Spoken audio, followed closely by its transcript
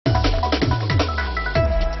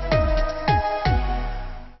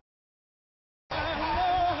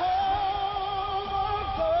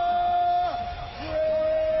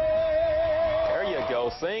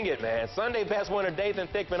Man, Sunday best winner Dathan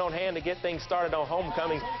Thickman on hand to get things started on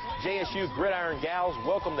homecoming. JSU Gridiron Gals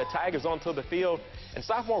welcomed the Tigers onto the field, and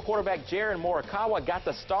sophomore quarterback Jaron Morikawa got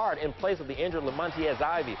the start in place of the injured Lamontiez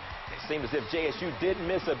Ivy. It seemed as if JSU didn't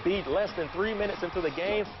miss a beat. Less than 3 minutes into the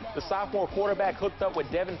game, the sophomore quarterback hooked up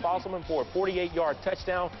with Devin Fosselman for a 48-yard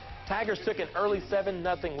touchdown. Tigers took an early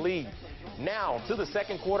 7-0 lead. Now, to the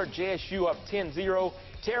second quarter, JSU up 10-0.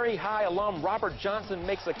 Terry High alum Robert Johnson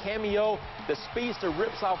makes a cameo. The speedster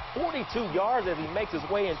rips off 42 yards as he makes his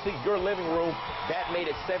way into your living room. That made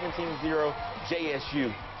it 17-0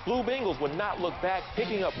 JSU. Blue Bengals would not look back,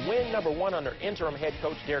 picking up win number 1 under interim head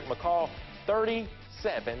coach Derek McCall, 37-0.